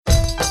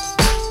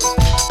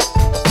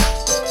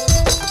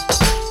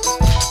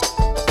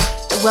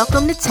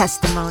Welcome to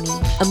Testimony,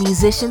 a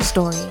musician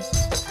story.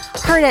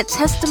 Heard at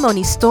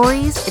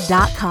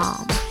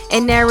testimonystories.com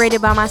and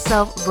narrated by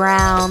myself,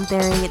 Brown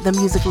Theory, the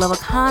music lover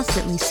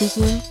constantly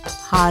seeking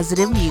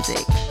positive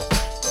music.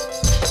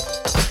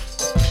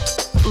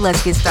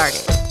 Let's get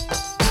started.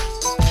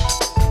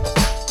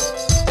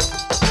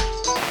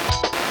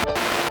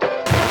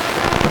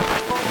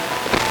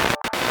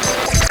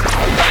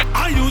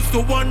 I used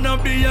to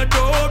wanna be a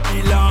dope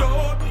dealer.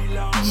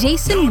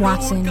 Jason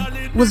Watson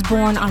was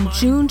born on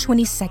June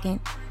 22nd,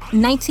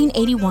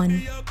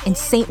 1981, in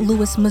St.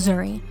 Louis,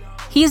 Missouri.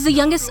 He is the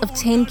youngest of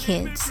 10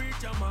 kids.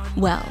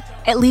 Well,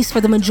 at least for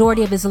the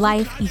majority of his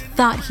life, he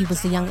thought he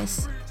was the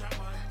youngest.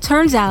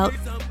 Turns out,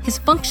 his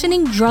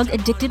functioning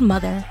drug-addicted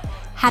mother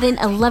had an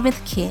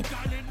 11th kid,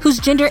 whose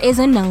gender is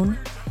unknown,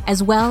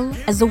 as well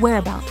as the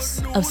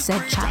whereabouts of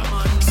said child.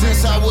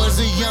 Since I was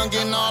a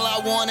youngin', all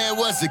I wanted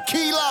was a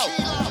kilo.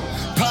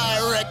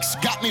 Pyrex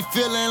got me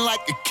feeling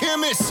like a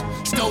chemist.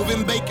 Stove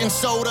and baking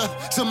soda,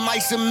 some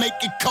ice and make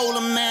it colder.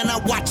 Man, I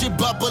watch it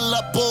bubble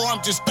up, boy,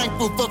 I'm just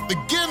thankful for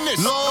forgiveness.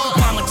 Lord,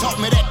 mama taught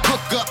me that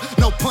cook up,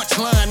 no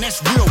punchline,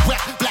 that's real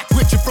rap. Black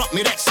Richard front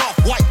me, that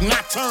soft white, and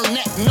I turn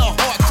that into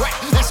hard crack.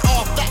 That's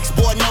all facts,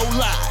 boy, no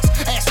lies.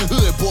 Ask the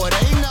hood, boy,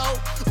 they know.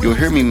 You'll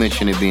hear me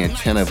mention it being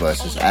 10 of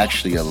us. It's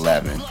actually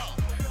 11.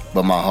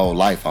 But my whole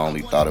life, I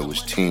only thought it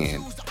was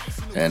 10.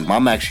 And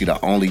I'm actually the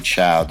only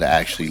child that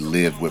actually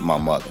lived with my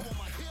mother.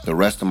 The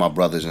rest of my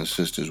brothers and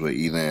sisters were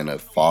either in a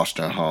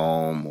foster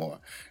home or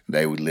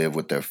they would live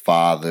with their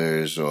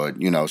fathers or,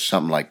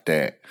 something like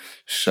that.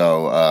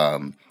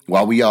 So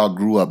while we all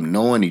grew up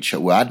knowing each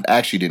other, well, I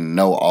actually didn't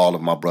know all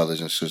of my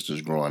brothers and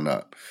sisters growing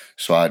up.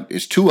 So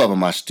it's two of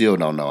them I still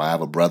don't know. I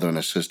have a brother and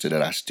a sister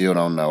that I still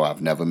don't know.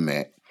 I've never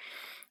met.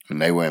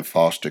 And they were in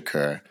foster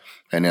care.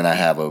 And then I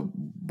have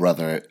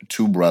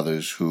two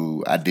brothers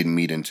who I didn't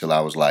meet until I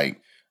was like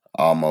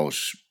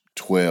almost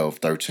 12,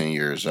 13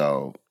 years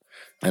old.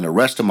 And the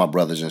rest of my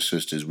brothers and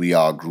sisters, we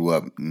all grew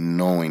up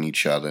knowing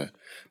each other,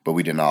 but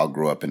we didn't all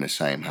grow up in the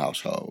same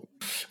household.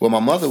 Well, my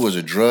mother was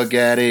a drug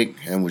addict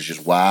and was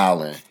just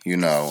wilding,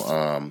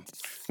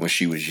 when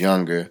she was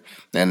younger.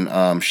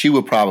 And she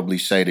would probably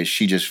say that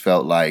she just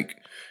felt like,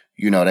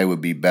 they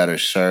would be better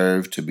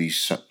served to be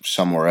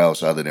somewhere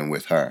else other than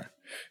with her.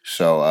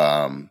 So,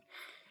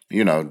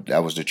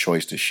 that was the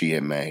choice that she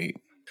had made.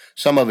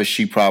 Some of it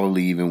she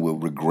probably even will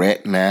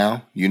regret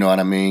now, you know what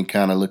I mean,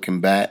 kind of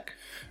looking back.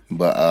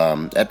 But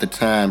at the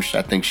time,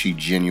 I think she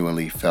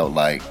genuinely felt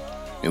like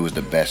it was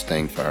the best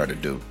thing for her to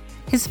do.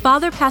 His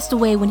father passed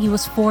away when he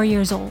was 4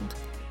 years old.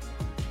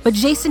 But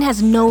Jason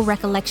has no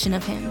recollection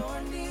of him,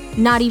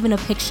 not even a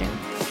picture.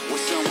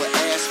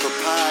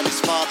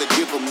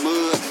 Give him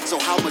mud. So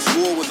how much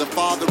more will the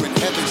Father in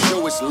heaven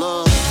show his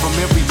love? From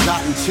every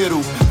jot and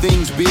tittle,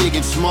 things big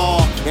and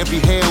small, every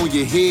hair on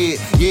your head,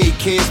 yeah, he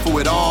cares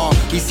for it all.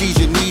 He sees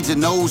your needs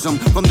and knows them.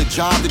 From the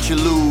job that you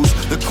lose,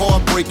 the car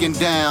breaking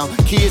down,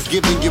 kids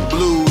giving you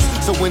blues.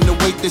 So when the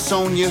weight that's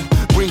on you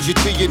brings you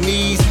to your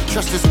knees,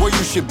 trust is where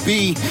you should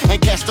be,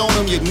 and cast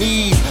on your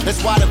knees.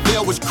 That's why the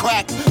veil was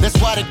cracked, that's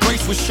why the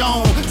grace was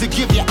shown, to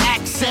give you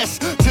access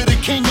to the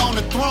King on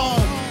the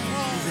throne.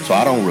 So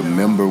I don't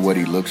remember what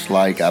he looks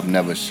like. I've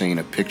never seen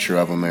a picture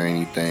of him or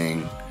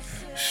anything.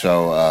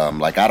 So, I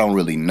don't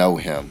really know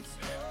him.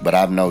 But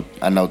I know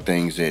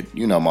things that,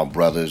 my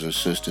brothers or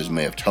sisters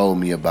may have told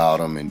me about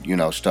him and,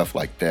 stuff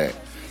like that.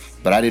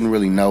 But I didn't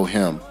really know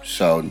him.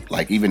 So,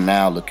 even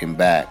now looking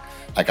back,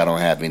 I don't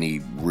have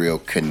any real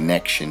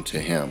connection to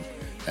him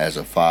as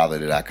a father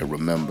that I could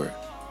remember.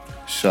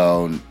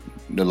 So,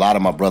 a lot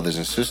of my brothers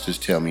and sisters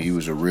tell me he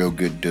was a real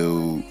good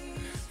dude.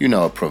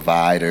 A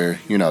provider,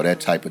 that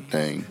type of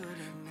thing.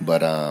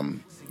 But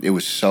it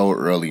was so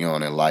early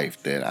on in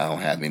life that I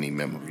don't have any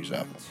memories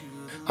of him.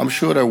 I'm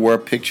sure there were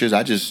pictures.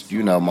 I just,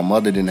 my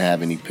mother didn't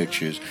have any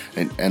pictures.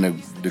 And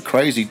the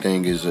crazy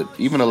thing is that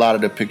even a lot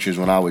of the pictures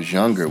when I was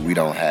younger, we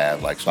don't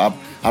have. So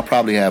I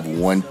probably have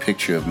one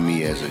picture of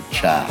me as a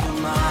child.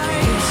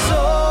 It's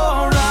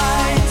all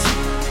right.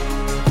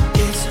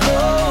 It's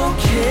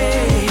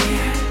okay.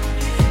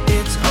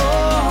 It's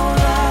all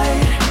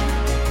right.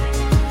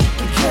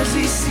 Because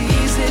he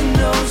sees and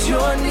knows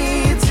your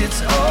needs.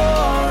 It's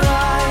all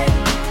right.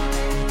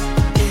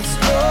 It's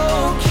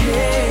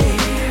okay.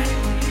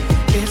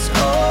 It's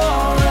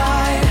all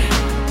right.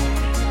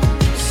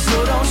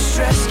 So don't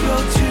stress, go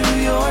to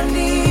your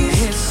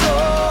knees. It's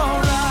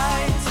all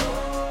right.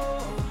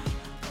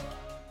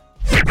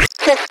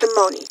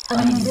 Testimony,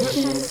 a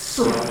musician's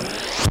story.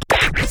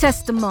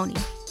 Testimony,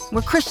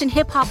 where Christian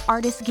hip-hop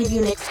artists give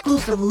you an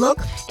exclusive look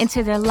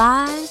into their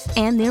lives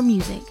and their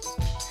music.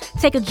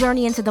 Take a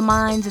journey into the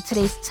minds of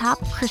today's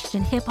top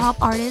Christian hip-hop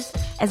artists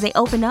as they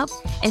open up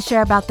and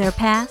share about their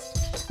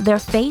past, their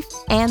faith,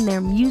 and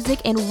their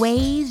music in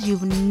ways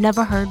you've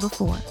never heard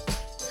before.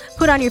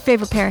 Put on your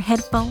favorite pair of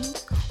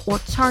headphones or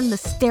turn the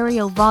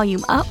stereo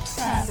volume up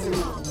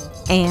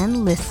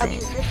and listen. A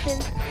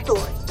musician's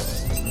story.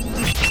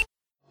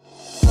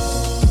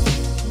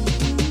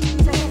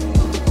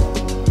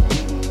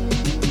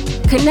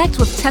 Connect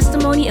with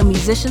Testimony, a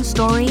musician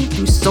story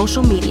through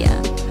social media.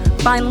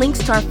 Find links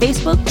to our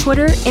Facebook,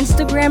 Twitter,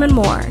 Instagram, and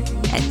more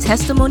at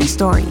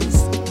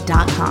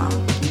testimonystories.com.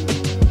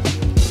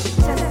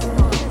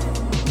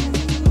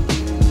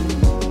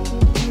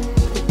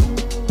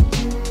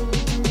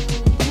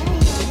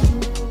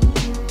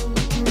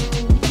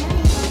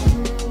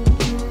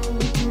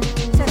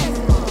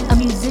 A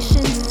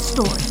musician's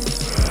story.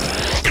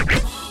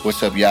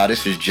 What's up, y'all?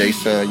 This is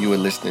Jason. You are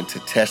listening to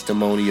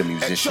Testimony, a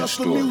musician's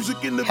story.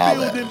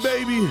 Holla at us.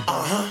 Baby.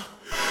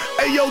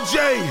 Hey, yo,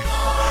 Jay,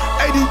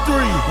 83,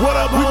 what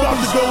up? We about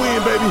to go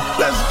in, baby.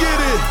 Let's get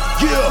it.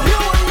 Yeah.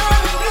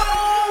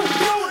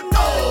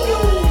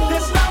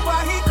 That's not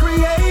why he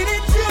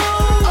created you.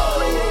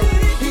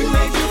 He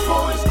made you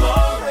for his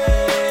glory,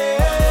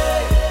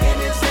 in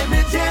his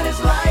image and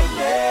his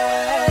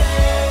likeness.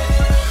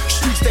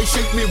 Streets, they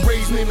shape me,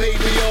 raise me, made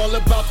me all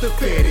about the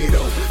fatty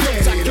though.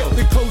 I kept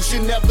it close,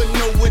 you never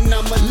know when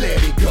I'ma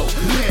let it go.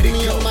 Let it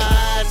in my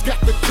eyes, got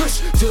the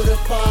push to the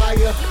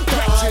fire.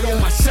 Ratchet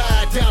on my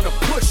side, down to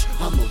push.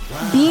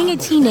 Being a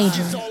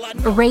teenager,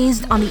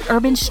 raised on the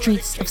urban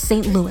streets of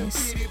St.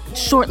 Louis,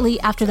 shortly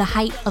after the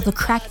height of the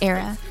crack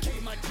era,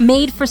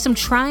 made for some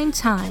trying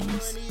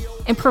times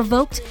and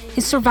provoked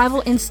his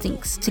survival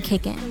instincts to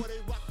kick in.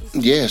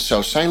 Yeah,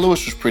 so St.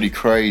 Louis was pretty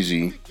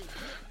crazy.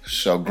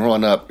 So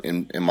growing up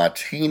in my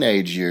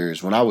teenage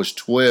years, when I was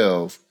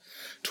 12,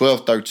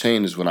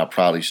 13 is when I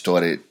probably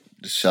started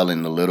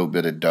selling a little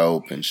bit of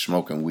dope and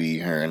smoking weed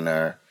here and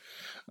there.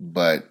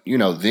 But, you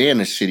know, then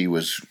the city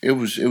was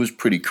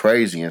pretty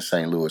crazy in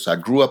St. Louis. I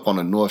grew up on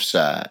the north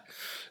side,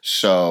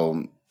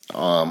 so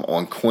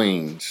on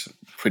Queens,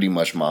 pretty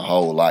much my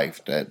whole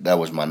life. That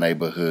was my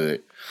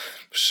neighborhood.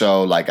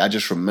 So, like, I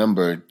just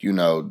remember, you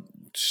know,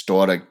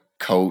 starter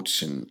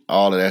coats and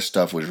all of that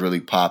stuff was really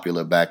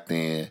popular back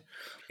then.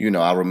 You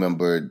know, I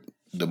remember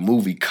the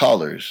movie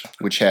Colors,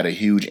 which had a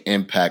huge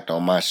impact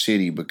on my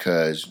city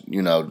because,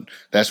 you know,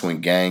 that's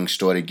when gangs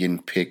started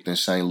getting picked in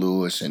St.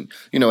 Louis and,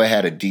 you know, it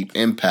had a deep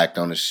impact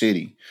on the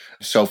city.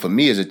 So for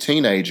me as a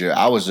teenager,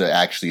 I was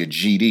actually a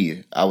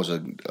GD. I was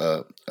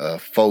a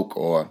folk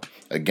or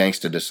a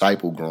gangster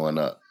disciple growing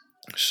up.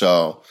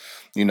 So,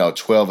 you know,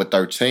 12 or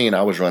 13,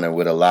 I was running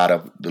with a lot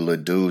of the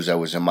little dudes that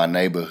was in my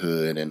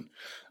neighborhood and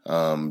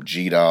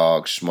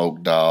G-Dog,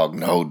 Smoke Dog,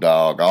 No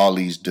Dog, all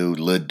these dudes,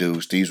 little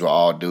dudes, these were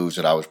all dudes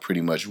that I was pretty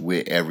much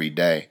with every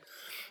day.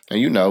 And,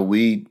 you know,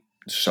 we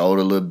sold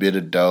a little bit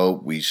of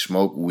dope, we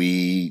smoked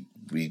weed,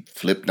 we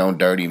flipped on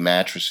dirty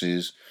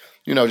mattresses,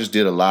 you know, just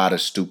did a lot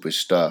of stupid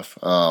stuff.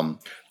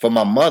 For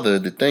my mother,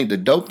 the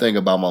dope thing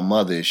about my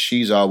mother is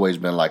she's always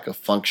been like a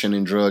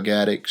functioning drug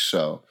addict.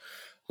 So,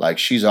 like,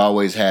 she's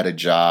always had a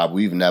job.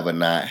 We've never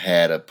not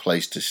had a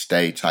place to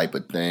stay type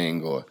of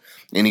thing or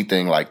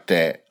anything like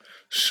that.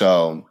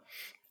 So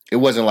it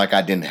wasn't like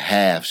I didn't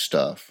have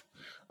stuff.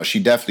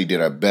 She definitely did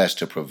her best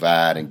to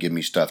provide and give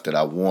me stuff that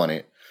I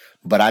wanted.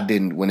 But I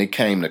didn't, when it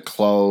came to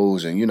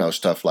clothes and, you know,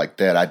 stuff like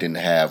that, I didn't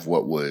have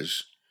what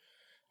was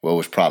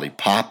probably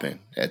popping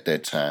at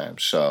that time.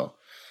 So,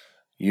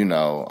 you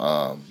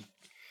know,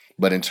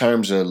 but in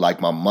terms of like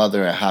my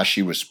mother and how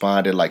she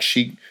responded, like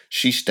she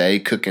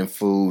stayed cooking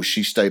food.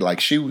 She stayed like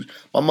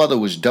my mother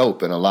was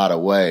dope in a lot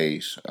of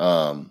ways.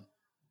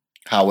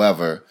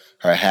 However,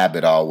 her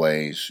habit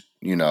always,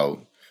 you know,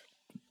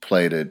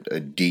 played a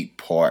deep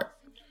part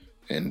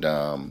in,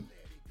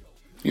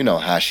 you know,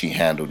 how she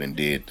handled and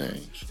did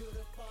things.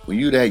 When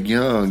you that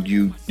young,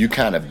 you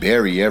kind of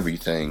bury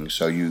everything,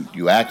 so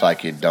you act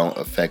like it don't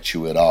affect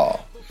you at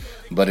all.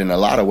 But in a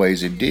lot of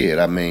ways it did.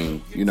 I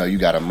mean, you know, you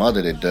got a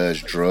mother that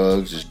does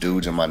drugs. There's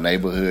dudes in my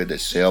neighborhood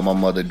that sell my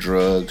mother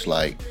drugs.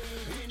 Like,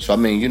 so I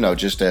mean, you know,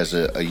 just as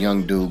a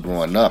young dude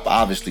growing up,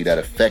 obviously that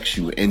affects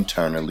you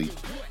internally.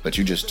 But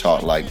you just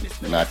taught, like,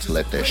 not to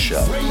let that show.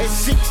 At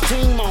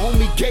 16, my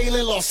homie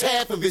Galen lost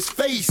half of his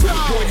face. Boy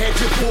had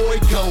your boy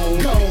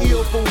gone.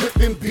 Ill for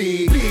whipping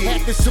big.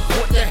 Had to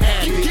support the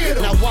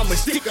habit. Now I'm a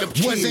stick-up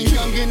kid. Wasn't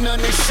young and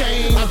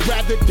unashamed. I'd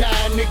rather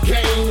die in the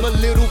game. A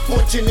little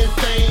fortune and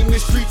fame. The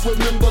streets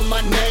remember my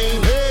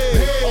name.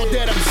 All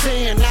that I'm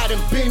saying, I done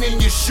been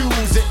in your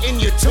shoes and in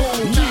your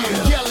tomb. Now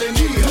I'm yelling at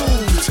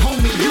dudes.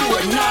 Homie, you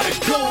are not a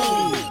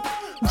goon.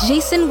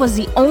 Jason was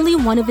the only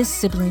one of his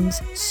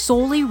siblings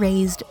solely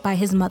raised by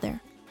his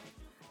mother.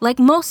 Like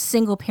most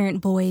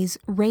single-parent boys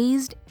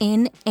raised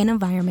in an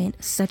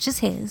environment such as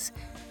his,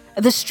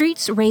 the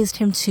streets raised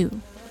him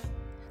too.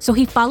 So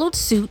he followed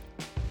suit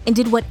and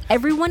did what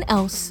everyone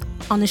else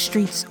on the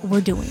streets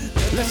were doing.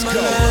 Let's go.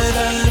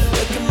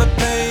 Look at my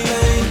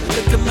pain,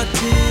 look at my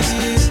tears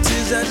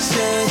I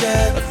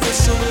shed. I feel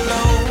so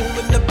alone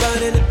with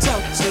nobody to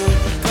talk to.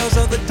 Cause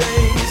all the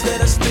days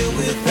that I spent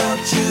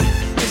without you,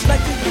 it's like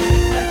you're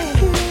here,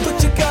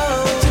 but you're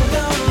gone.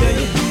 Yeah,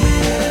 you're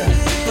here,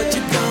 but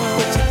you're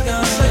gone.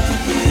 It's like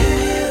you're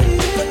here,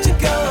 but you're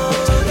gone.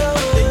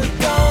 Then you're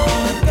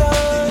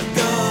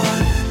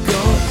gone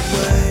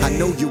away. I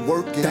know your words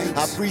working.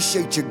 I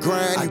appreciate your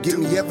grind. You give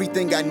me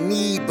everything I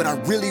need, but I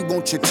really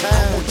want your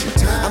time.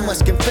 I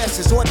must confess,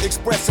 it's hard to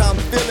express how I'm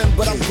feeling,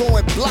 but I'm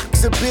growing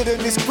blocks of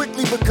bitterness,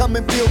 quickly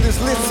becoming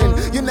builders.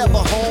 Listen, you're never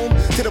home,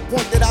 to the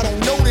point that I don't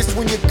notice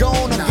when you're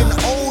gone. I'm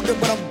getting older,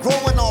 but I'm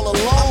growing all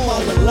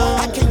alone.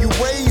 How can you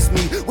raise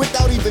me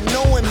without even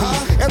knowing me?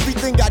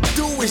 Everything I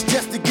do is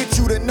just to get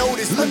you to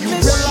notice. When you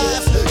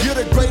realize you're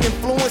the great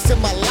influence in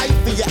my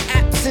life, and your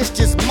absence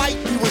just might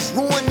be what's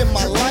ruining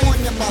my life.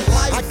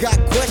 I got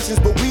questions,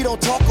 but we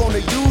don't talk on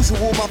the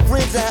usual. My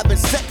friends are having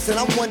sex, and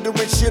I'm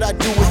wondering, should I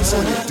do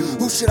it to?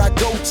 Who should I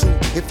go to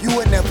if you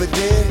were never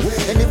there?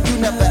 And if you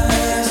never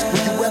ask,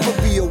 will you ever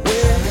be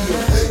aware?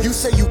 You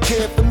say you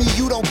care for me,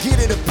 you don't get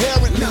it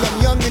apparently.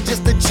 I'm young and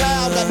just a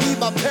child, I need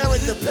my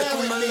parent to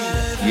parent me.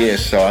 Yeah,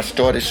 so I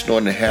started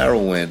snorting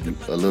heroin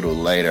a little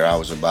later. I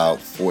was about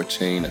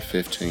 14 or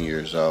 15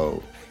 years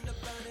old.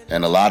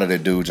 And a lot of the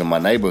dudes in my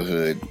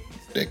neighborhood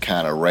that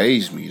kind of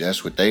raised me,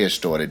 that's what they had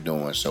started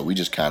doing. So we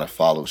just kind of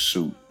followed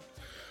suit.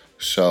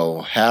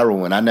 So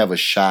heroin, I never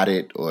shot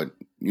it or,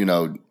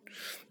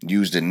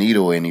 used a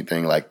needle or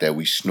anything like that.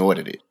 We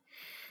snorted it.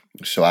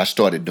 So I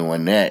started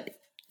doing that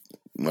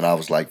when I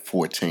was like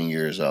 14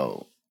 years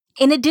old.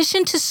 In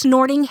addition to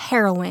snorting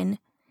heroin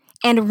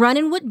and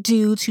running with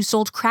dudes who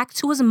sold crack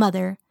to his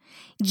mother,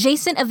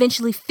 Jason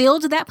eventually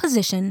filled that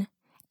position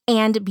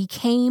and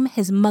became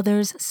his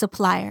mother's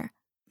supplier.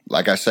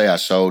 Like I say, I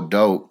sold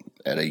dope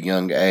at a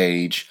young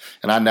age,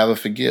 and I never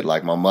forget,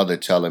 like, my mother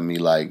telling me,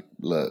 like,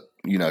 look,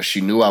 she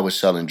knew I was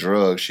selling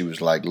drugs. She was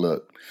like,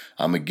 look,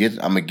 I'm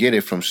gonna get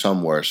it from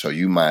somewhere, so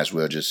you might as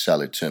well just sell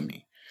it to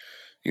me.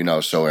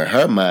 So in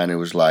her mind, it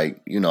was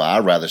like,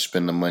 I'd rather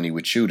spend the money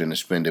with you than to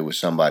spend it with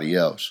somebody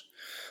else.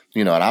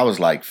 And I was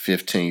like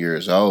 15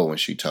 years old when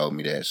she told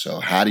me that. So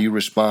how do you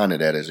respond to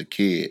that as a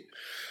kid?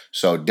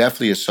 So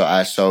definitely,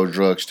 I sold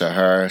drugs to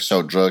her,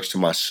 sold drugs to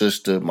my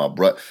sister, my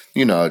brother,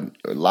 a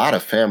lot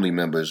of family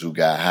members who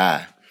got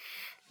high.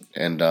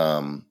 And,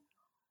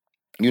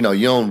 you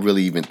don't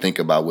really even think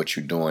about what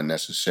you're doing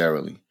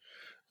necessarily.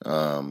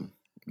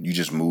 You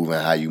just moving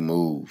how you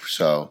move.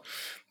 So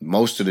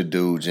most of the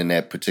dudes in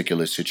that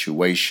particular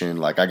situation,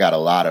 like, I got a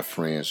lot of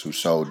friends who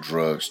sold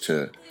drugs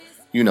to,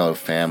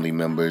 family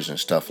members and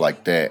stuff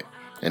like that.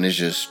 And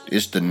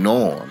it's the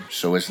norm.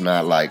 So it's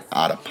not like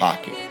out of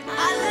pocket.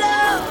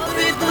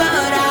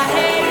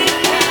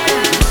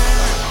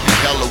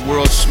 Hella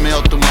world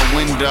smell through my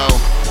window.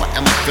 Why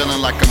am I feeling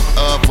like I'm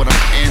up when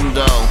I'm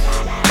endo?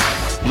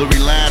 Blurry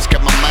lines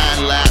got my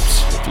mind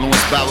lapse.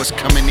 Influenced by what's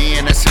coming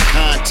in, that's a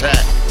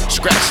contact.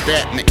 Scratch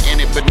that, and in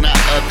it but not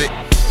of it.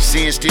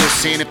 Sin still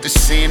sin if the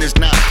sin is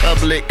not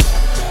public.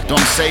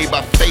 Don't say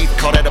by faith,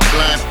 call that a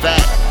blind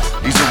fact.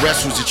 These are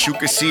wrestles that you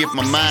can see if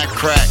my mind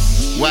cracked.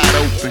 Wide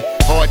open,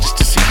 hard just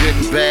to see good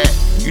and bad.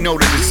 You know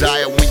the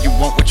desire when you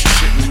want what you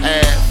shouldn't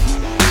have.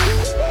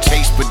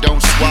 Taste but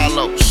don't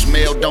swallow,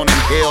 smell don't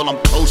inhale, I'm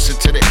closer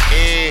to the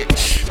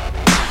edge.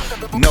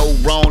 No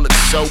wrong looks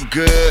so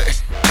good,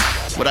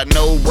 but I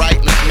know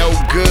right look no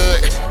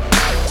good.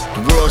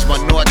 The world's my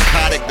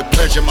narcotic, the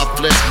pleasure my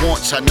flesh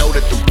wants, I know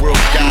that the world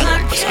got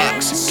it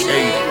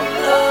intoxicated.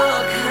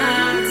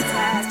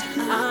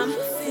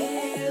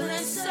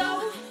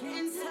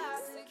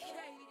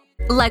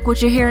 Like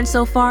what you're hearing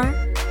so far?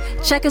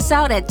 Check us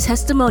out at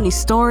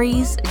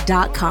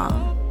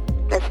testimonystories.com.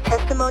 That's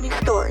testimony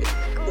stories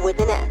with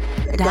an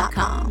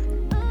S.com,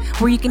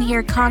 where you can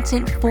hear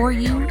content for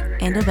you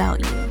and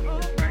about you.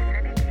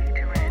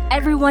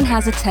 Everyone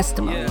has a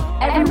testimony.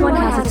 Everyone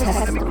has a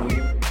testimony.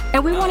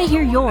 And we want to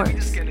hear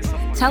yours.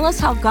 Tell us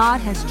how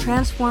God has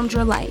transformed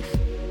your life.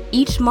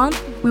 Each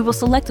month, we will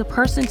select a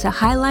person to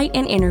highlight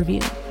and interview.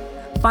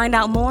 Find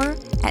out more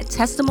at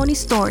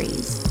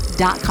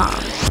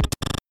testimonystories.com.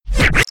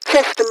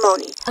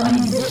 Testimony, a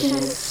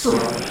musician's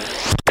story.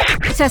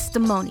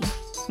 Testimony,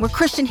 where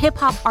Christian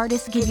hip-hop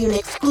artists give you an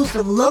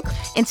exclusive look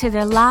into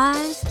their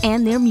lives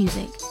and their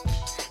music.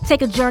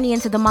 Take a journey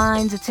into the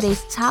minds of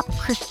today's top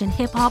Christian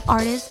hip-hop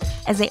artists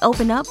as they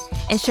open up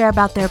and share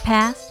about their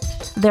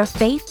past, their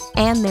faith,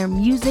 and their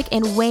music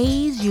in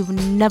ways you've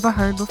never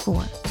heard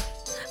before.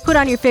 Put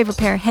on your favorite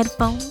pair of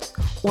headphones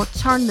or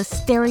turn the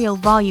stereo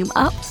volume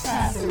up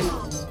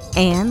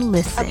and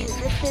listen. A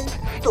musician's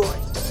story.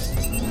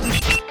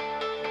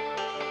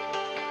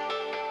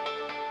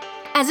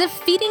 As if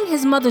feeding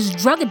his mother's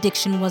drug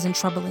addiction wasn't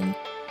troubling,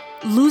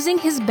 losing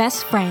his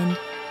best friend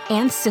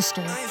and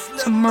sister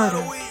to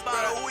murder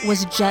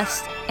was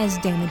just as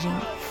damaging.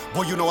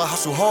 Boy, you know I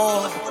hustle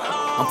hard.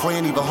 I'm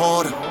praying even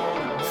harder.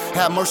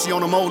 Have mercy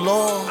on them, oh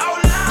Lord.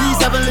 Please,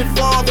 Heavenly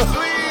Father,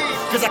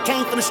 cause I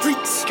came from the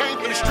streets.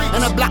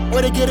 And the block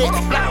where they get it.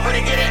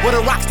 Where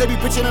the rocks they be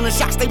pitching and the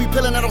shots they be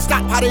peeling. I don't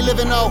stop how they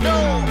living, though.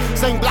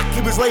 Same block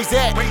he was raised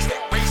at.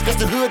 That's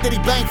the hood that he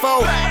banged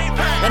for.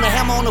 And the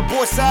hammer on the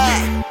boy's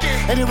side.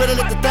 And he ready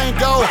to let the thing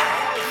go.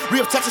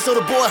 Real touches so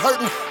the boy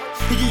hurting.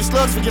 He give you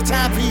slugs for your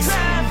timepiece.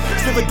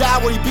 Live or die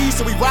where he be,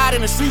 so we ride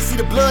in the streets, see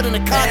the blood in the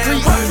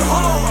concrete.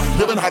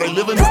 Living how they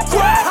living.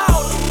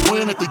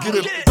 win if they get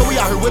it. So we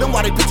out here with him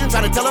while they pitching,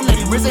 trying to tell him that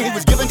he risen. He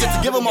was given just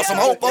to give him all some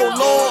hope, oh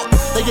Lord.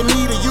 They in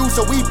need of you,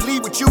 so we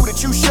plead with you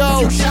that you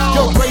show.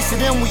 Your grace to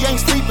them, we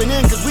ain't sleeping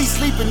in, cause we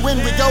sleeping when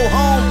we go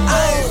home.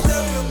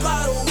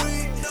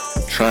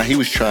 He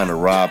was trying to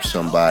rob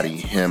somebody,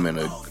 him and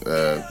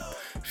a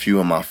few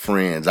of my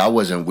friends. I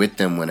wasn't with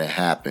them when it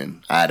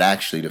happened.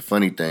 The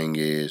funny thing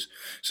is,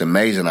 it's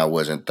amazing I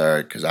wasn't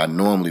there, because I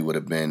normally would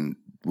have been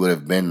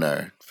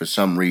there. For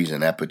some reason,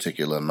 that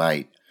particular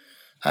night,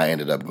 I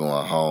ended up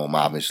going home.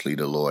 Obviously,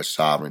 the Lord's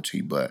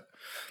sovereignty, but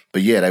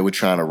yeah, they were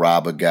trying to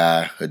rob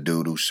a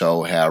dude who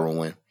sold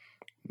heroin.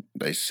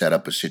 They set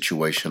up a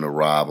situation to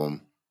rob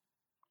him,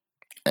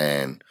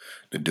 and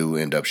the dude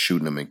ended up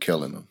shooting him and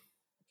killing him.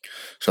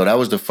 So that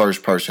was the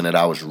first person that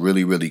I was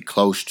really, really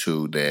close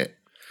to that,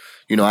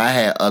 I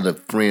had other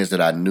friends that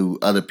I knew,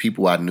 other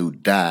people I knew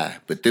die,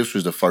 but this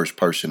was the first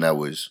person that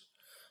was,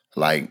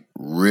 like,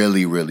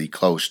 really, really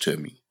close to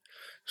me.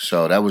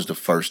 So that was the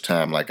first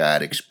time, like, I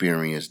had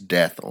experienced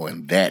death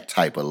on that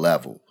type of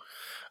level.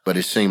 But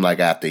it seemed like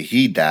after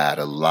he died,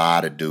 a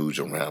lot of dudes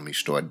around me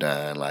started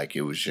dying. Like,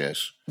 it was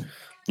just,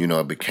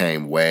 it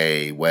became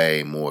way,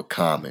 way more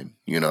common.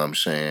 You know what I'm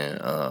saying?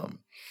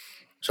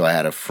 So I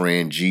had a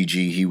friend,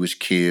 Gigi, he was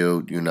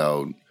killed,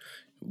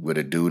 with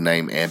a dude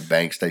named Ant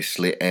Banks. They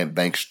slit Ant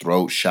Banks'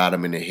 throat, shot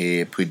him in the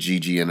head, put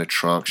Gigi in the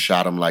trunk,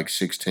 shot him like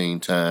 16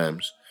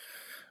 times.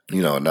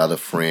 Another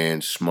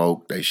friend,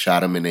 Smoke, they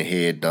shot him in the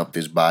head, dumped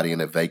his body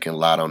in a vacant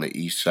lot on the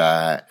east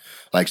side.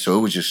 Like, so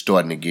it was just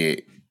starting to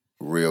get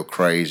real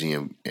crazy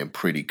and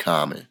pretty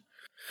common.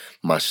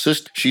 My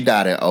sister, she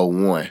died in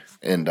 2001,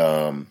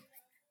 and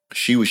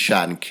she was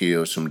shot and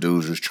killed. Some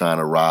dudes was trying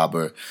to rob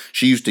her.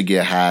 She used to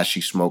get high. She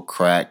smoked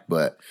crack,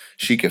 but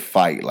she could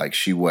fight. Like,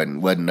 she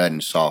wasn't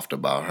nothing soft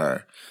about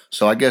her.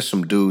 So I guess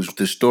some dudes,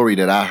 the story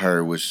that I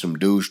heard was some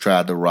dudes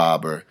tried to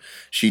rob her.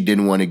 She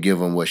didn't want to give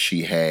them what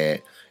she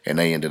had, and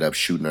they ended up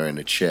shooting her in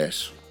the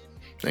chest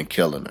and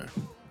killing her.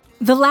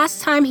 The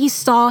last time he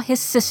saw his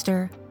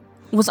sister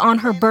was on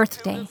her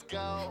birthday.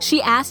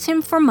 She asked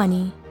him for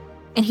money,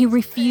 and he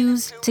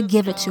refused to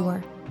give it to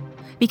her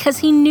because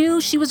he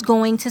knew she was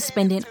going to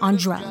spend it on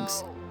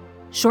drugs.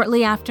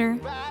 Shortly after,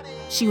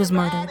 she was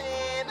murdered.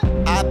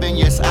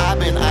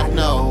 I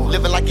know.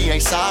 Living like he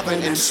ain't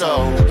sovereign, and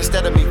so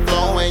instead of me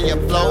flowing, you're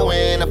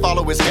flowing, and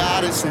follow his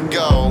guidance and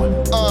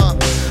go.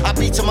 I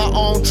beat to my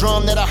own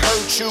drum that I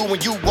hurt you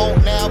when you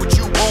won't now, what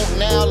you won't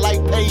now,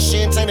 like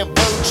patience ain't a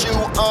virtue.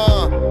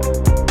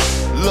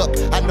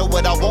 Look, I know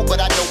what I want, but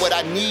I know what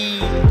I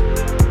need.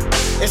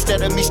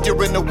 Instead of me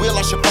steering the wheel,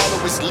 I should follow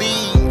his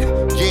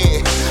lead.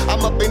 Yeah.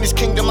 I'm up in his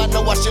kingdom, I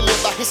know I should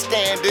live by his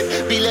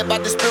standard. Be led by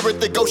the spirit,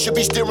 the ghost should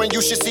be steering.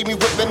 You should see me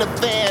whipping a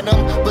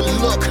phantom. But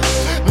look,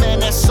 man,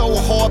 that's so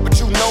hard, but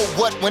you know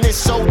what? When it's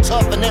so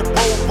tough and that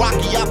road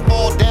rocky, I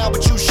fall down,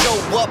 but you show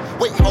up.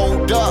 Wait,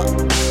 hold up.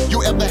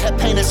 You ever had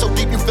pain that's so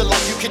deep you feel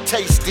like you can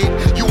taste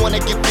it? You wanna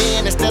give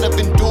in instead of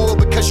endure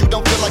because you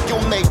don't feel like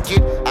you'll make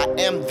it. I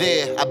am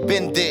there, I've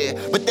been there,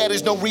 but that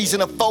is no reason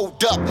to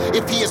fold up.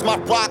 If he is my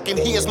rock and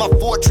he is my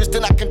fortress,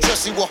 then I can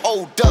trust he will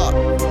hold up.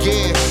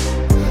 Yeah.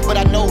 But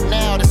I know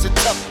now that's a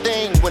tough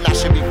thing when I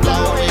should be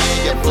flowing,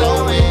 you're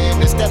flowing,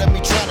 instead of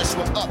me trying to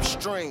swim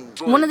upstream.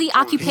 One of the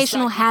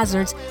occupational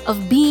hazards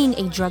of being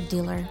a drug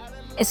dealer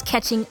is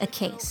catching a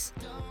case.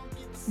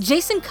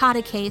 Jason caught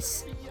a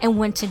case and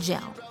went to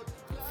jail.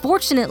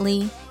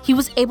 Fortunately, he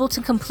was able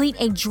to complete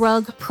a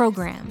drug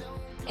program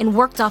and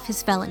worked off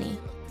his felony.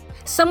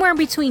 Somewhere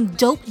between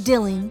dope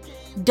dealing,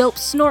 dope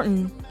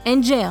snorting,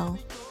 and jail,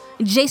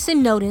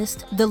 Jason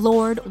noticed the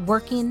Lord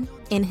working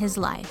in his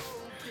life.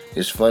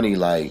 It's funny,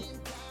 like,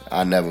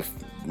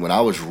 when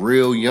I was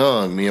real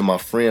young, me and my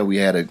friend, we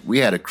had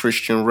a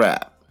Christian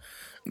rap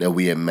that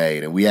we had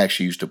made, and we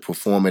actually used to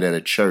perform it at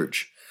a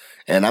church.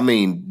 And I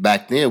mean,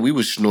 back then, we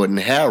was snorting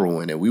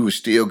heroin, and we would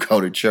still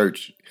go to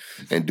church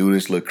and do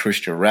this little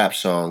Christian rap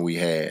song we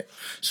had.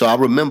 So I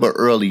remember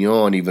early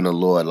on, even the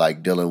Lord,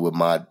 like, dealing with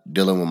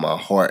my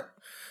heart.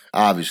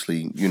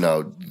 Obviously,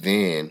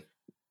 then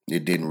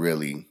it didn't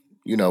really,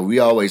 we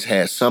always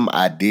had some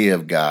idea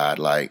of God,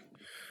 like,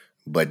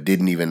 but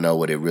didn't even know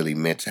what it really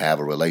meant to have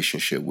a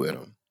relationship with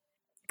him.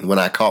 When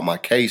I caught my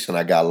case and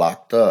I got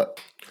locked up,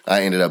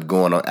 I ended up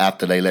going on,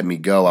 after they let me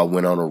go, I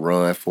went on a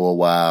run for a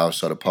while,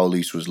 so the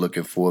police was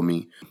looking for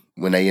me.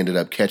 When they ended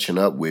up catching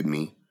up with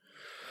me,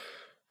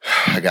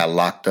 I got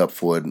locked up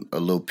for a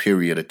little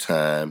period of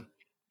time.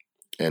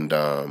 And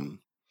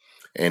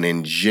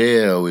in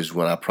jail is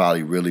when I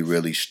probably really,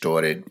 really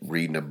started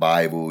reading the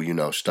Bible,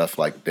 stuff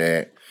like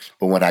that.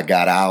 But when I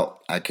got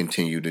out, I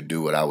continued to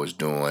do what I was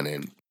doing.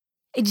 And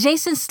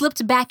Jason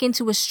slipped back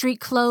into his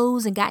street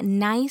clothes and got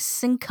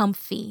nice and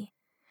comfy.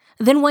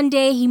 Then one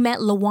day he met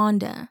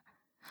LaWanda,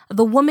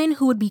 the woman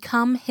who would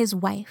become his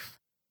wife.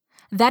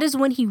 That is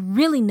when he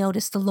really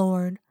noticed the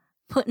Lord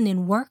putting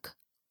in work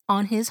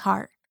on his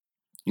heart.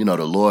 The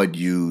Lord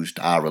used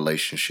our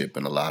relationship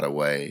in a lot of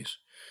ways.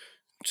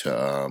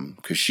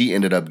 Because she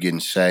ended up getting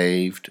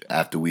saved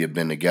after we had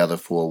been together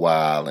for a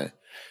while. And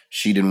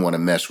she didn't want to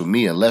mess with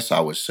me unless I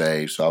was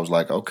saved. So I was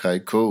like, okay,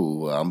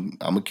 cool. I'm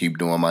going to keep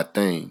doing my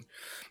thing.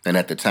 And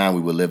at the time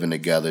we were living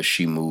together,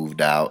 she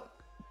moved out.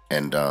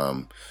 And,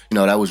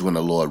 that was when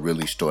the Lord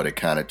really started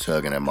kind of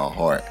tugging at my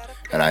heart.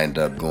 And I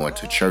ended up going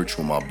to church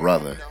with my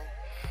brother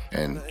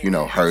and,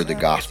 heard the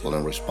gospel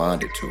and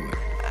responded to it.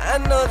 I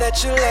know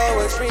that you'll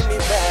always bring me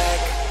back.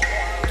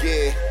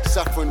 Yeah,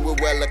 suffering we're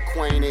well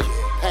acquainted.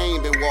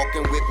 Pain been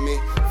walking with me.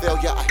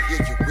 Failure, I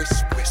hear you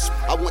whisper.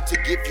 I want to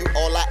give you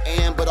all I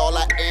am, but all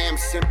I am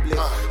simply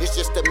it's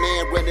just a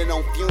man running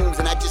on fumes,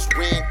 and I just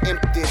ran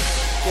empty.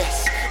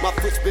 Yes, my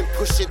foot's been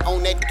pushing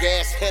on that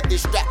gas, heavy,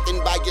 strapped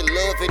in by your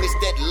love, and it's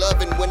that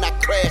loving when I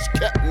crash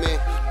kept me.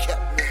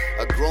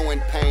 A growing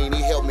pain,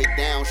 he held me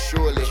down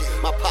surely.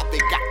 My poppy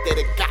got that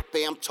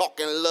agape, I'm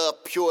talking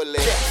love purely.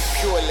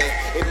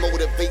 It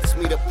motivates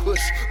me to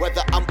push,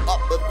 whether I'm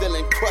up or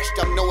feeling crushed.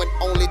 I'm knowing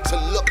only to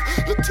look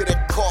to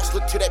that cross,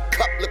 look to that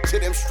cup, look to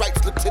them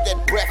stripes, look to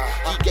that breath.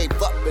 He gave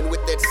up, and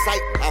with that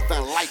sight, I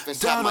found life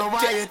inside my death. Don't know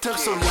why it took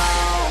so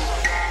long.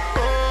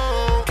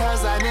 Oh,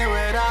 'cause I knew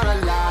it all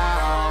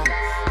along.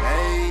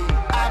 Hey,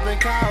 I've been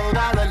called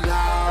all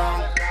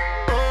along.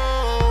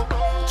 Oh,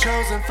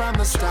 chosen from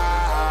the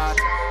start.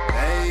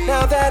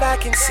 Now that I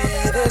can see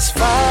this,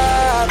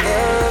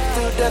 Father,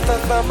 through death I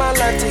found my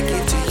life to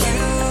give to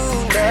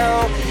you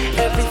now.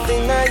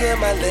 Everything I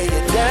am, I lay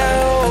it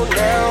down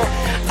now.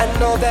 I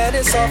know that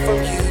it's all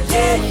from you,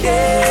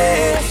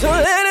 yeah. So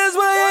that is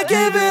why I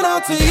give it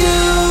all to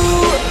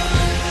you.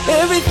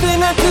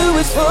 Everything I do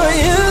is for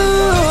you.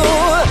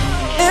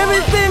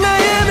 Everything I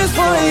am is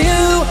for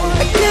you.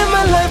 I give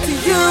my life to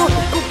you.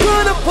 I'm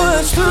gonna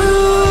push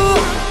through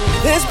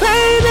this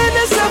pain and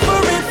the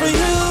suffering for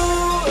you.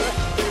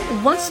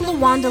 Once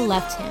LaWanda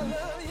left him,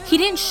 he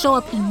didn't show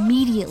up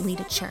immediately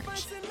to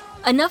church.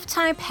 Enough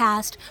time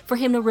passed for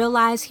him to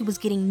realize he was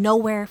getting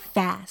nowhere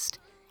fast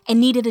and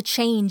needed a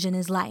change in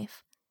his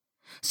life.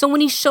 So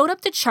when he showed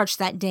up to church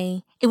that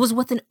day, it was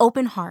with an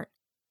open heart,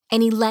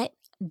 and he let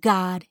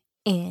God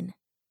in.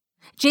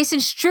 Jason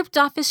stripped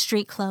off his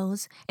street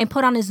clothes and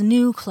put on his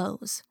new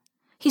clothes.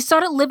 He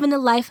started living the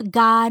life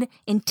God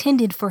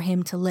intended for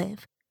him to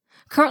live.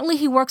 Currently,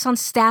 he works on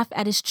staff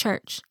at his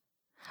church.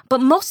 But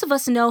most of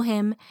us know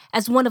him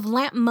as one of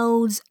Lamp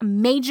Mode's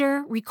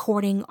major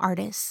recording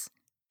artists.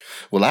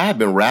 Well, I had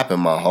been rapping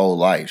my whole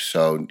life.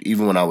 So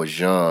even when I was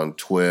young,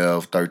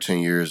 12,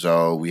 13 years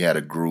old, we had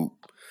a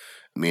group,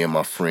 me and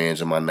my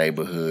friends in my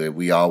neighborhood.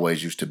 We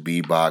always used to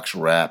beatbox,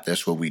 rap.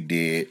 That's what we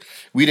did.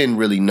 We didn't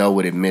really know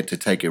what it meant to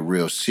take it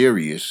real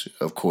serious,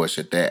 of course,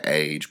 at that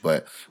age.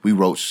 But we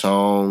wrote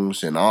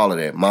songs and all of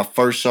that. My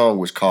first song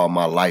was called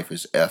My Life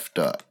is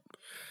Effed Up.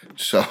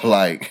 So,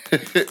 I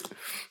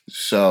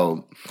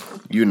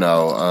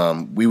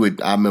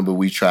remember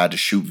we tried to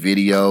shoot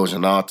videos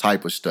and all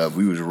type of stuff.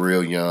 We was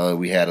real young.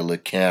 We had a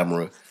little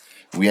camera.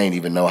 We ain't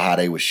even know how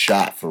they was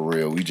shot for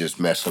real. We just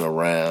messing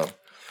around.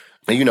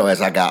 And,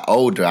 as I got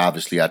older,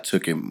 obviously I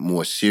took it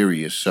more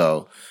serious.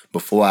 So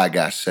before I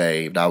got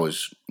saved, I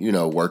was,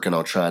 working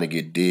on trying to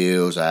get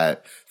deals. I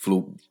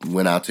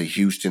went out to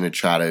Houston to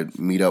try to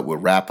meet up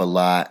with Rap A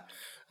Lot.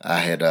 I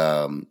had,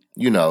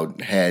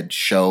 had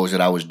shows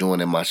that I was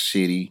doing in my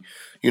city.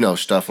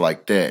 Stuff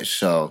like that.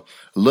 So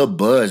a little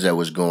buzz that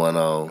was going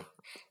on.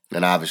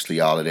 And obviously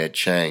all of that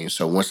changed.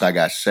 So once I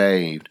got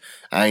saved,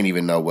 I didn't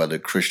even know whether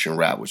Christian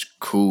rap was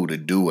cool to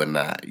do or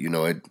not.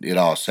 It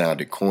all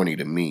sounded corny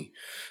to me.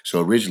 So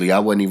originally I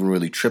wasn't even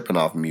really tripping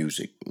off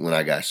music when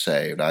I got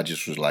saved. I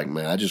just was like,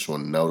 man, I just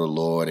want to know the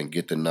Lord and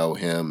get to know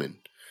him and,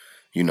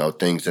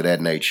 things of that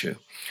nature.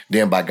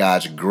 Then by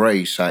God's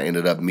grace, I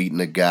ended up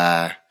meeting a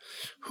guy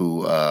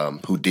who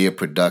did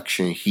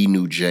production. He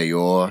knew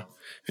J.R.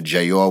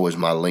 J.R. was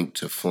my link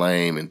to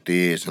Flame and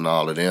Thiz and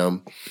all of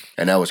them.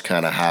 And that was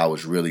kind of how I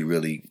was really,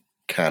 really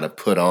kind of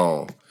put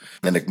on.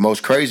 And the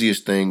most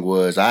craziest thing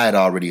was I had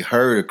already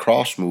heard of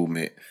Cross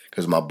Movement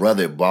because my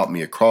brother had bought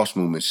me a Cross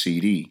Movement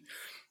CD,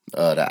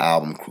 the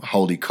album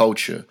Holy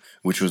Culture,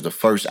 which was the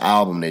first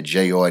album that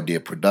J.R.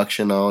 did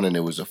production on, and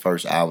it was the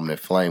first album that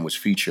Flame was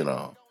featured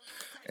on.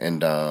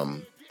 And,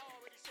 then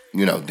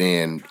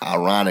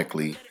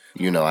ironically,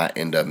 I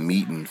end up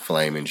meeting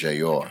Flame and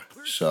J.R.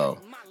 So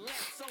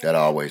that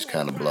always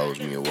kind of blows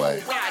me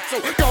away. So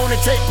gonna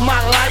take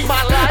my life,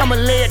 I'ma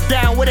lay it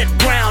down where that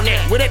ground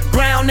at. Where that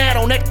ground at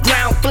on that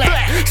ground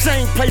flat.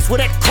 Same place where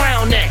that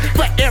crown at.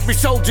 For every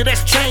soldier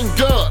that's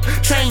chained up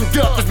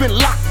has been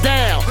locked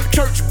down.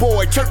 Church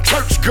boy,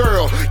 church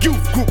girl,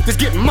 youth group that's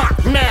getting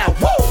mocked now.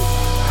 Woo!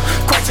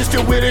 Christ is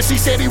still with us, he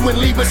said he wouldn't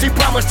leave us, he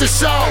promised to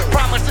show.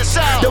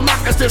 They'll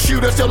mock us, they'll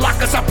shoot us, they'll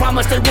lock us, I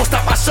promise they won't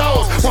stop our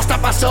souls.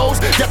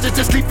 Death is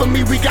just sleep for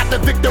me, we got the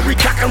victory,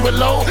 cock and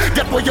reload.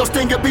 Death where your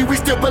stinger be, we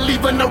still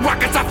believe in the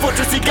rockets, our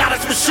fortress, he got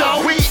us for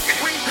show. We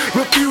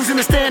refusing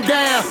to stand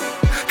down,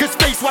 cause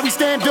face while we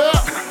stand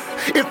up.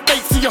 If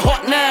faith's in your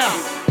heart now,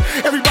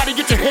 everybody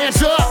get your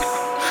hands up.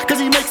 Cause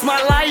he makes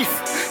my life,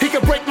 he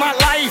can break my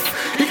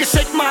life, he can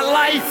shake my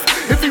life.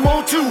 If he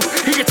want to,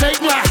 he can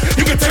take my life.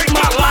 You can take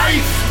my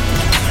life.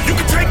 You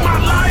can take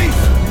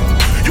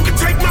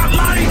my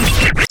life.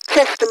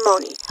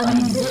 Testimony, a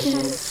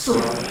musician's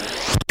story.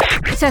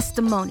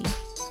 Testimony,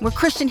 where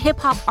Christian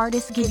hip-hop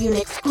artists give you an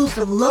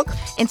exclusive look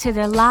into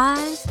their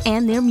lives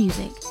and their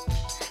music.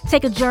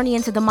 Take a journey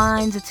into the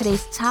minds of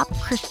today's top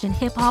Christian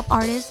hip-hop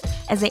artists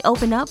as they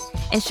open up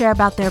and share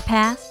about their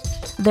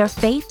past, their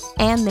faith,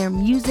 and their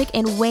music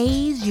in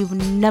ways you've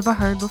never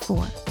heard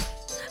before.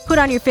 Put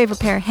on your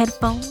favorite pair of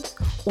headphones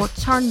or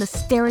turn the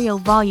stereo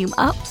volume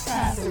up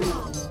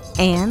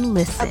and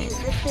listen. A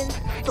musician's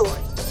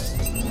story.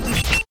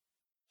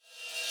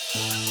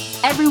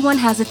 Everyone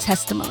has a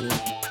testimony,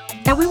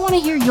 and we want to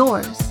hear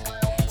yours.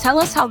 Tell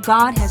us how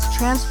God has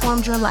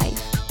transformed your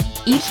life.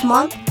 Each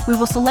month, we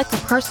will select a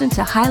person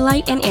to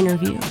highlight and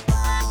interview.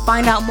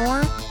 Find out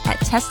more at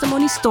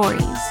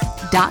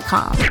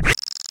testimonystories.com.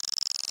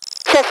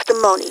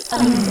 Testimony.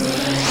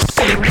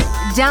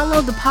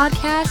 Download the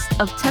podcast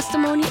of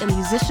Testimony, a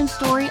Musician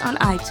Story on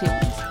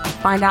iTunes.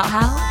 Find out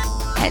how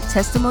at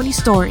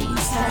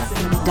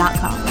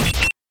testimonystories.com.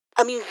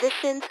 A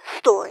musician's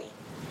story.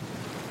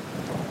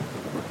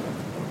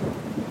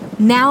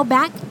 Now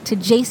back to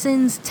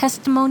Jason's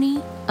Testimony,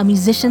 a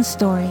musician's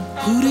story.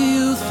 Who do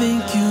you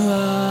think you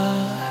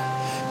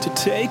are to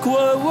take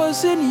what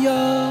wasn't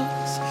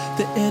yours?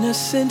 The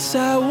innocence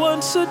I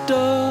once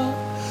adored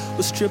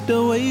was stripped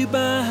away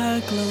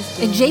by closed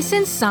doors.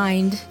 Jason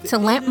signed to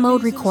Lamp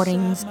Mode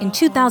Recordings in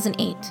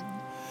 2008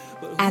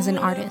 as an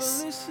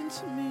artist.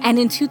 And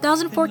in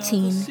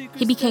 2014,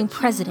 he became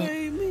president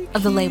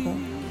of the label.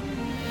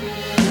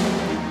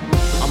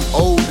 I'm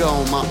older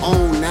on my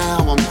own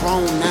now, I'm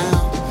grown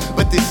now.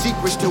 But the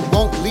secret still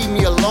won't leave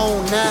me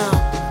alone now.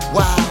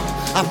 Wow,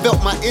 I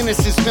felt my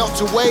innocence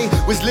melt away.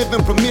 Was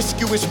living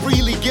promiscuous,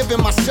 freely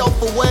giving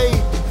myself away.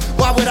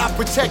 Why would I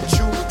protect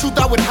you? Truth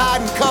I would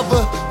hide and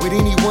cover. Would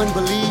anyone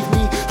believe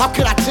me? How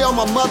could I tell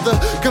my mother?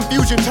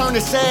 Confusion turned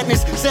to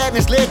sadness.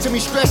 Sadness led to me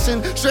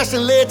stressing.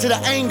 Stressing led to the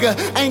anger.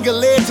 Anger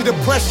led to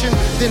depression.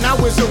 Then I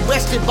was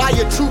arrested by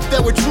a truth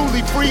that would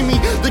truly free me.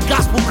 The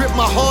gospel gripped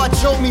my heart,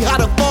 showed me how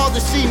the Father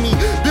see me.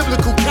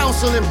 Biblical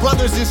counsel and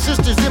brothers and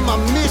sisters in my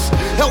midst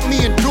helped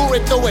me endure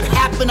it. Though it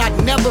happened, I'd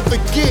never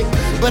forget.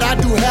 But I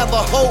do have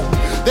a hope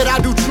that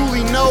I do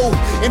truly know.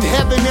 In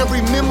heaven,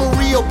 every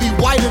memory will be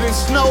whiter than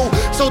snow.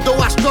 So though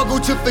I struggle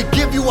to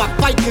forgive you, I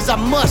fight cause I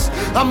must.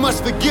 I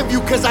must forgive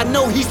you cause I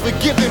know He's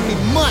forgiven me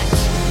much.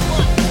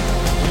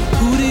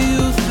 Who do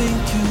you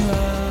think you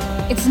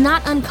are? It's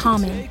not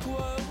uncommon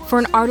for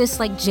an artist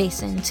like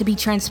Jason to be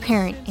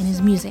transparent in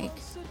his music.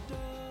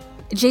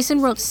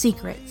 Jason wrote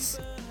Secrets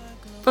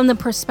from the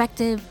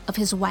perspective of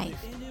his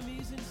wife,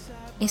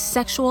 a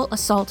sexual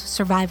assault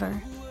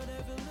survivor.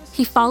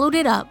 He followed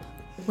it up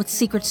with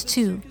Secrets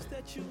 2,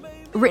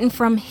 written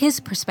from his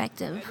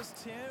perspective,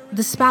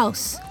 the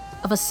spouse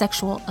of a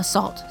sexual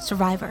assault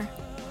survivor.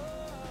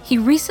 He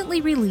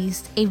recently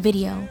released a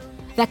video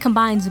that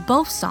combines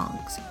both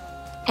songs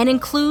and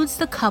includes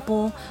the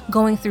couple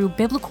going through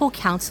biblical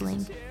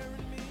counseling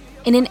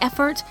in an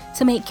effort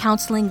to make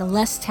counseling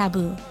less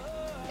taboo,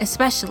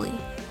 especially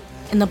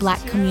in the Black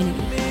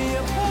community.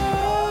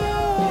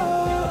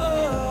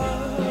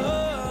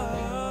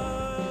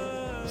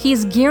 He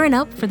is gearing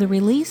up for the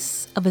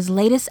release of his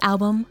latest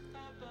album,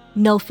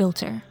 No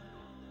Filter.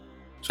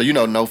 So,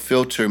 no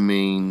filter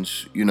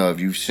means, if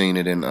you've seen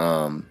it in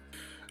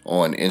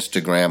on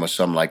Instagram or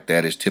something like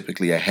that, it's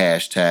typically a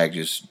hashtag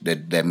just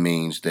that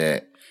means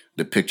that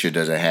the picture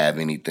doesn't have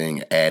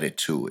anything added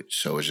to it.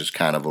 So it's just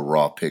kind of a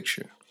raw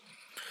picture.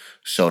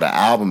 So the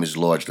album is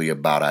largely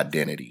about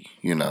identity,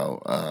 and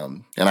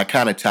I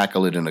kind of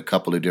tackle it in a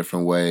couple of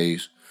different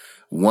ways.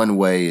 One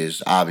way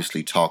is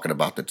obviously talking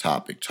about the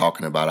topic,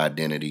 talking about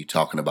identity,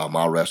 talking about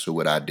my wrestle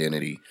with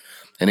identity,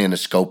 and then the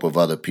scope of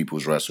other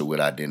people's wrestle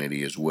with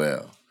identity as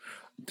well.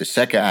 The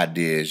second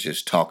idea is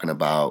just talking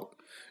about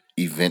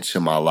events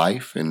in my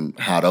life and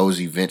how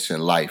those events in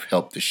life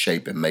help to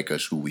shape and make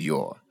us who we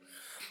are.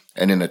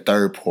 And then the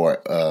third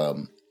part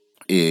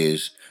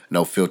is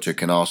no filter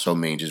can also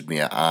mean just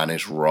being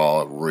honest,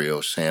 raw,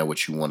 real, saying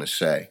what you want to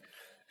say.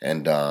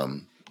 And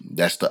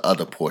that's the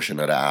other portion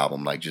of the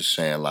album, like just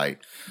saying I'm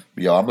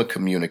going to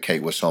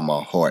communicate what's on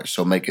my heart.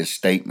 So making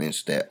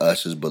statements that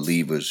us as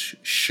believers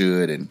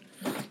should and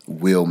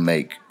will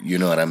make, you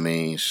know what I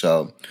mean?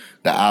 So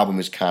the album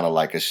is kind of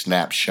like a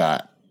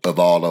snapshot of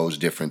all those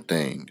different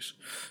things.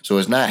 So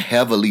it's not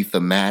heavily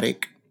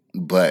thematic,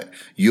 but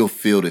you'll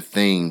feel the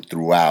theme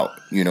throughout,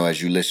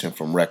 as you listen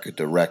from record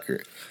to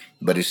record.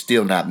 But it's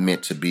still not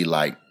meant to be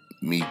like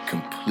me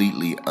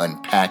completely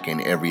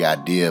unpacking every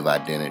idea of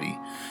identity.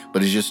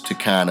 But it's just to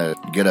kind of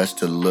get us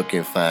to look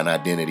and find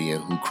identity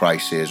in who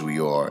Christ says we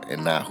are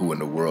and not who in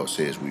the world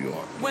says we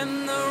are.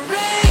 When the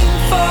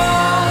rain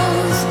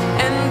falls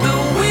and the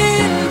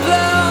wind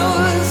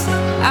blows,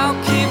 I'll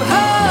keep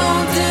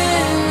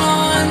holding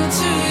on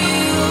to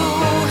you.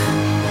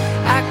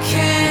 I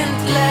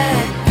can't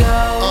let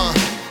go.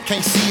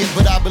 Can't see it,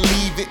 but I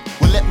believe it.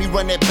 Well, let me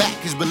run that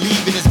back, cause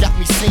believing has got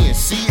me seeing.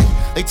 See it?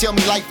 They tell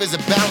me life is a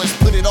balance,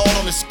 put it all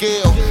on the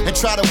scale, and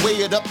try to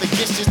weigh it up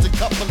against just a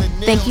couple of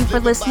nails. Thank you for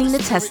listening to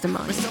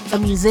Testimony, a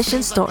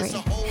musician's story.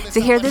 To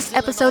hear this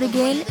episode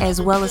again,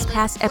 as well as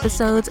past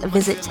episodes,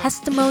 visit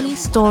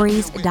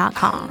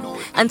testimonystories.com.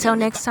 Until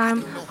next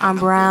time, I'm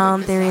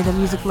Brown Theory, the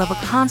music lover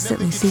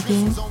constantly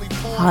seeking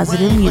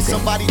positive music.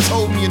 Somebody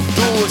told me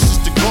endure is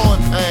just a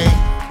growing pain.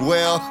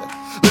 Well,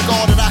 look,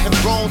 all that I have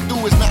grown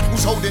through is not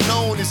who's holding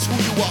on, it's who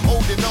you are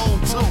holding on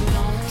to.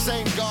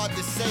 Same God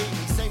that saved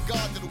me, same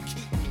God that